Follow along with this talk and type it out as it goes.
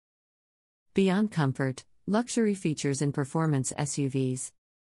Beyond comfort, luxury features in performance SUVs.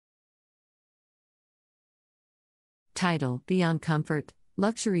 Title: Beyond comfort,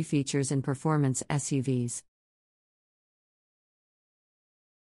 luxury features in performance SUVs.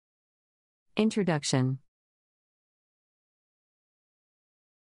 Introduction.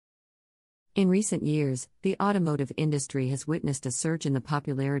 In recent years, the automotive industry has witnessed a surge in the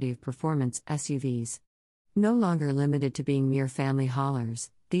popularity of performance SUVs. No longer limited to being mere family haulers,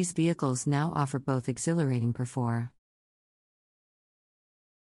 these vehicles now offer both exhilarating performance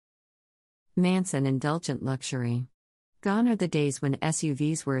and indulgent luxury. Gone are the days when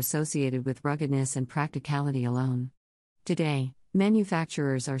SUVs were associated with ruggedness and practicality alone. Today,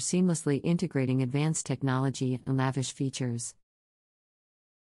 manufacturers are seamlessly integrating advanced technology and lavish features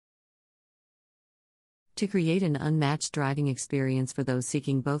to create an unmatched driving experience for those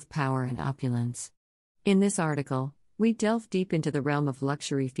seeking both power and opulence. In this article, we delve deep into the realm of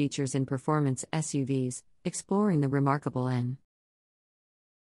luxury features in performance SUVs, exploring the remarkable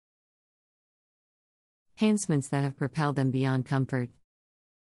enhancements that have propelled them beyond comfort.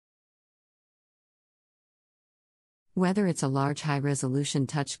 Whether it's a large high-resolution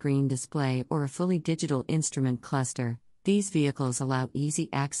touchscreen display or a fully digital instrument cluster, these vehicles allow easy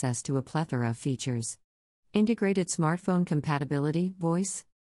access to a plethora of features. Integrated smartphone compatibility, voice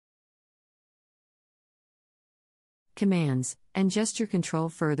commands, and gesture control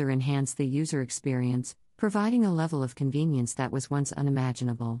further enhance the user experience, providing a level of convenience that was once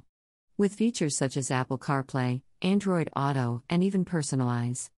unimaginable. With features such as Apple CarPlay, Android Auto, and even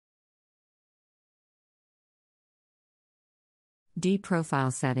personalize deep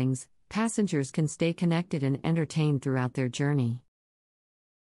profile settings, passengers can stay connected and entertained throughout their journey.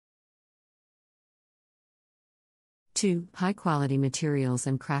 2. High-quality materials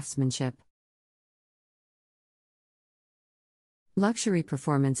and craftsmanship. Luxury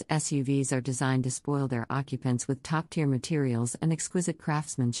performance SUVs are designed to spoil their occupants with top-tier materials and exquisite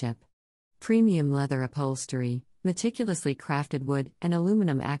craftsmanship. Premium leather upholstery, meticulously crafted wood, and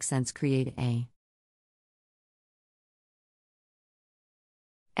aluminum accents create an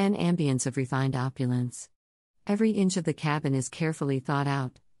ambience of refined opulence. Every inch of the cabin is carefully thought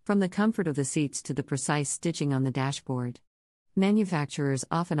out, from the comfort of the seats to the precise stitching on the dashboard. Manufacturers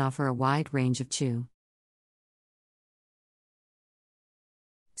often offer a wide range of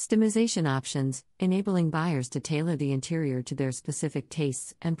customization options, enabling buyers to tailor the interior to their specific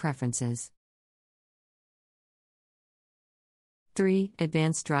tastes and preferences. 3.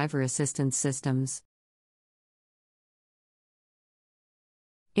 Advanced driver assistance systems.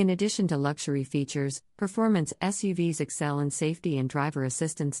 In addition to luxury features, performance SUVs excel in safety and driver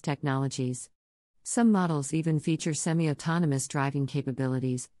assistance technologies. Some models even feature semi-autonomous driving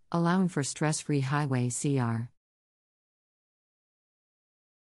capabilities, allowing for stress-free highway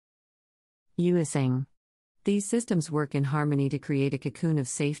using. These systems work in harmony to create a cocoon of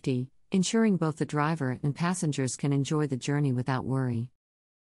safety, ensuring both the driver and passengers can enjoy the journey without worry.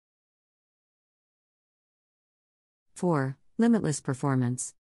 4. Limitless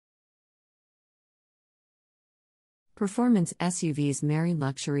performance. Performance SUVs marry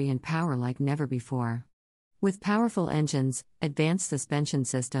luxury and power like never before. With powerful engines, advanced suspension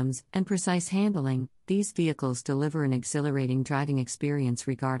systems, and precise handling, these vehicles deliver an exhilarating driving experience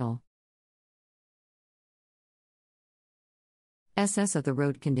regardless of the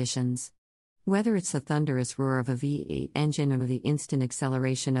road conditions. Whether it's the thunderous roar of a V8 engine or the instant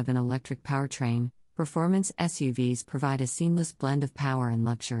acceleration of an electric powertrain, performance SUVs provide a seamless blend of power and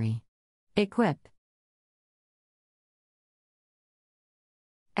luxury. Equipped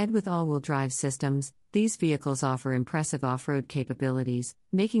with all-wheel drive systems, these vehicles offer impressive off-road capabilities,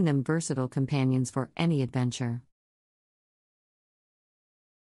 making them versatile companions for any adventure.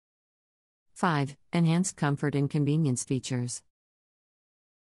 5. Enhanced comfort and convenience features.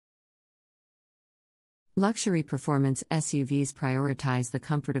 Luxury performance SUVs prioritize the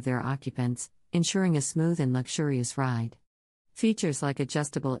comfort of their occupants, ensuring a smooth and luxurious ride. Features like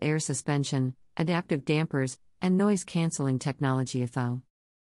adjustable air suspension, adaptive dampers, and noise-canceling technology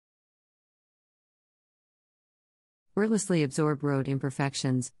effortlessly absorb road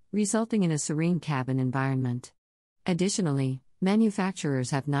imperfections, resulting in a serene cabin environment. Additionally,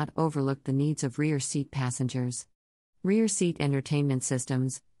 manufacturers have not overlooked the needs of rear seat passengers. Rear seat entertainment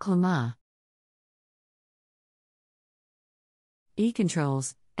systems, climate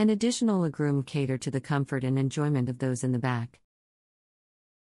controls, and additional legroom cater to the comfort and enjoyment of those in the back.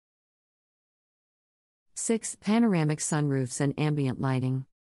 6. Panoramic sunroofs and ambient lighting.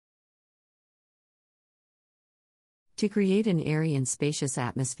 To create an airy and spacious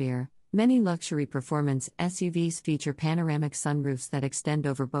atmosphere, Many luxury performance SUVs feature panoramic sunroofs that extend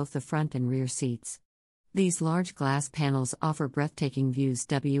over both the front and rear seats. These large glass panels offer breathtaking views.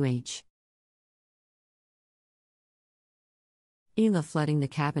 ELA flooding the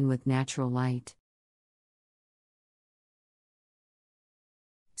cabin with natural light.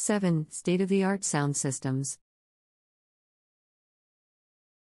 7. State-of-the-art sound systems.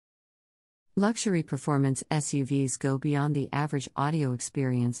 Luxury performance SUVs go beyond the average audio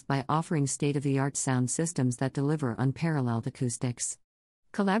experience by offering state-of-the-art sound systems that deliver unparalleled acoustics.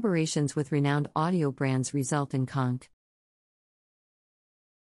 Collaborations with renowned audio brands result in concert-like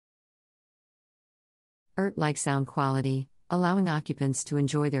sound quality, allowing occupants to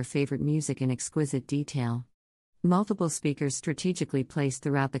enjoy their favorite music in exquisite detail. Multiple speakers strategically placed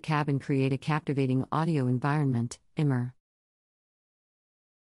throughout the cabin create a captivating audio environment.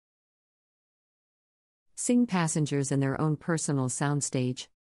 Sing passengers in their own personal soundstage.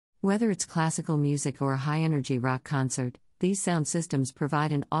 Whether it's classical music or a high-energy rock concert, these sound systems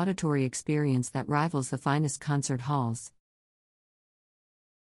provide an auditory experience that rivals the finest concert halls.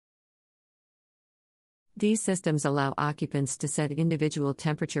 These systems allow occupants to set individual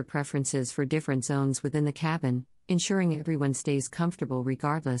temperature preferences for different zones within the cabin, ensuring everyone stays comfortable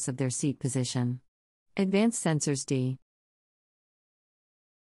regardless of their seat position. Advanced sensors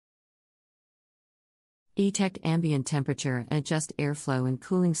detect ambient temperature and adjust airflow and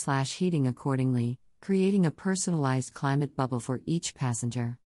cooling/heating accordingly, creating a personalized climate bubble for each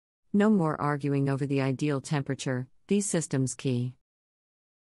passenger. No more arguing over the ideal temperature, these systems keep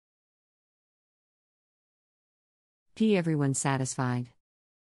everyone satisfied.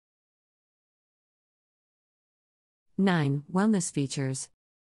 9. Wellness features.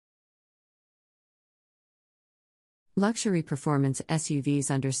 Luxury performance SUVs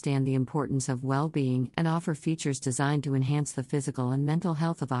understand the importance of well-being and offer features designed to enhance the physical and mental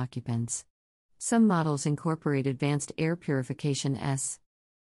health of occupants. Some models incorporate advanced air purification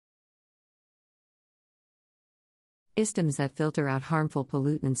systems that filter out harmful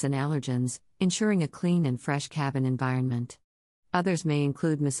pollutants and allergens, ensuring a clean and fresh cabin environment. Others may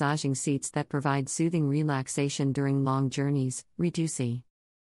include massaging seats that provide soothing relaxation during long journeys, reducing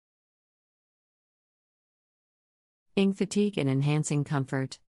fatigue and enhancing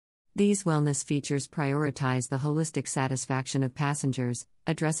comfort. These wellness features prioritize the holistic satisfaction of passengers,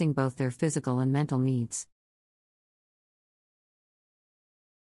 addressing both their physical and mental needs.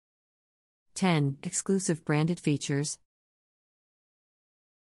 10. Exclusive branded features.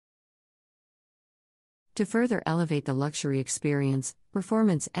 To further elevate the luxury experience,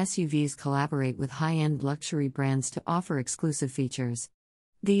 performance SUVs collaborate with high-end luxury brands to offer exclusive features.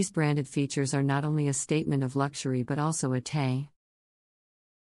 These branded features are not only a statement of luxury but also a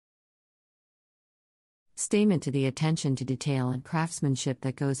statement to the attention to detail and craftsmanship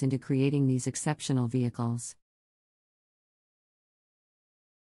that goes into creating these exceptional vehicles.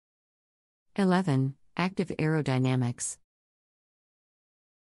 11. Active aerodynamics.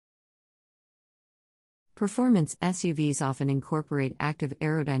 Performance SUVs often incorporate active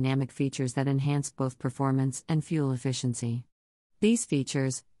aerodynamic features that enhance both performance and fuel efficiency. These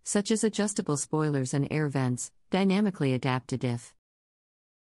features, such as adjustable spoilers and air vents, dynamically adapt to different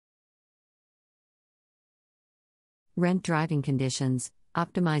driving conditions,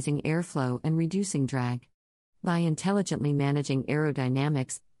 optimizing airflow and reducing drag. By intelligently managing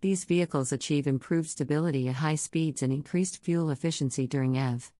aerodynamics, these vehicles achieve improved stability at high speeds and increased fuel efficiency during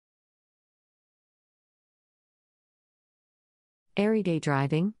everyday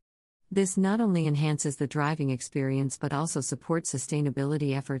driving. This not only enhances the driving experience but also supports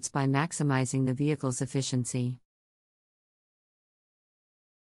sustainability efforts by maximizing the vehicle's efficiency.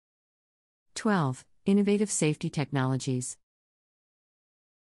 12. Innovative safety technologies.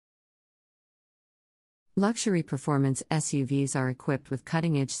 Luxury performance SUVs are equipped with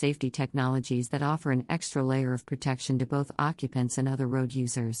cutting-edge safety technologies that offer an extra layer of protection to both occupants and other road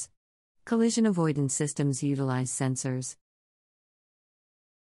users. Collision avoidance systems utilize sensors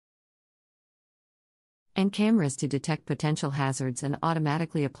and cameras to detect potential hazards and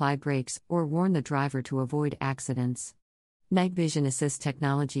automatically apply brakes or warn the driver to avoid accidents. Night vision assist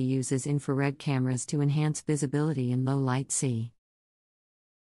technology uses infrared cameras to enhance visibility in low light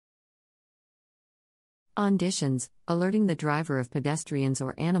conditions, alerting the driver of pedestrians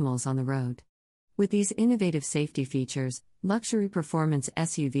or animals on the road. With these innovative safety features, luxury performance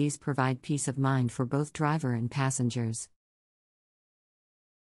SUVs provide peace of mind for both driver and passengers.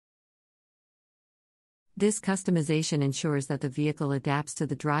 This customization ensures that the vehicle adapts to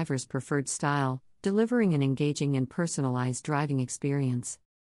the driver's preferred style, delivering an engaging and personalized driving experience.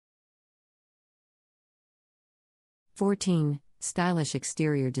 14. stylish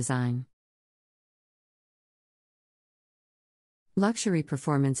exterior design. Luxury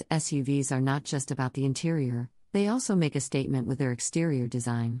performance SUVs are not just about the interior, they also make a statement with their exterior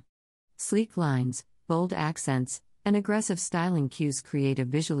design. Sleek lines, bold accents, and aggressive styling cues create a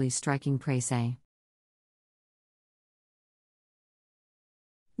visually striking presence.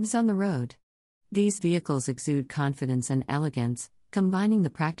 On the road. These vehicles exude confidence and elegance, combining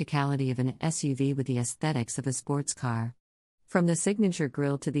the practicality of an SUV with the aesthetics of a sports car. From the signature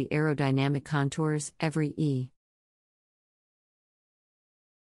grille to the aerodynamic contours, every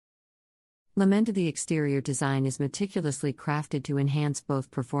element of the exterior design is meticulously crafted to enhance both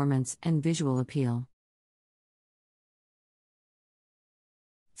performance and visual appeal.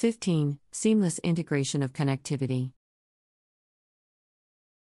 15. Seamless integration of connectivity.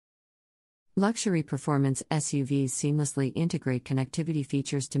 Luxury performance SUVs seamlessly integrate connectivity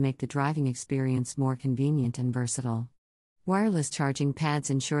features to make the driving experience more convenient and versatile. Wireless charging pads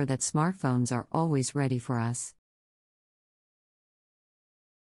ensure that smartphones are always ready for us.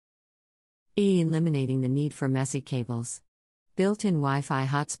 Eliminating the need for messy cables. Built-in Wi-Fi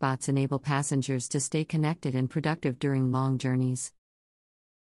hotspots enable passengers to stay connected and productive during long journeys.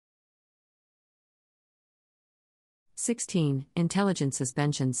 16. Intelligent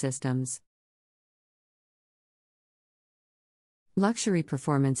suspension systems. Luxury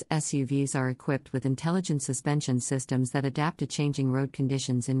performance SUVs are equipped with intelligent suspension systems that adapt to changing road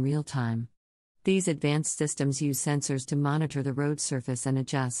conditions in real time. These advanced systems use sensors to monitor the road surface and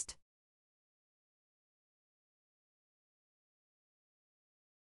adjust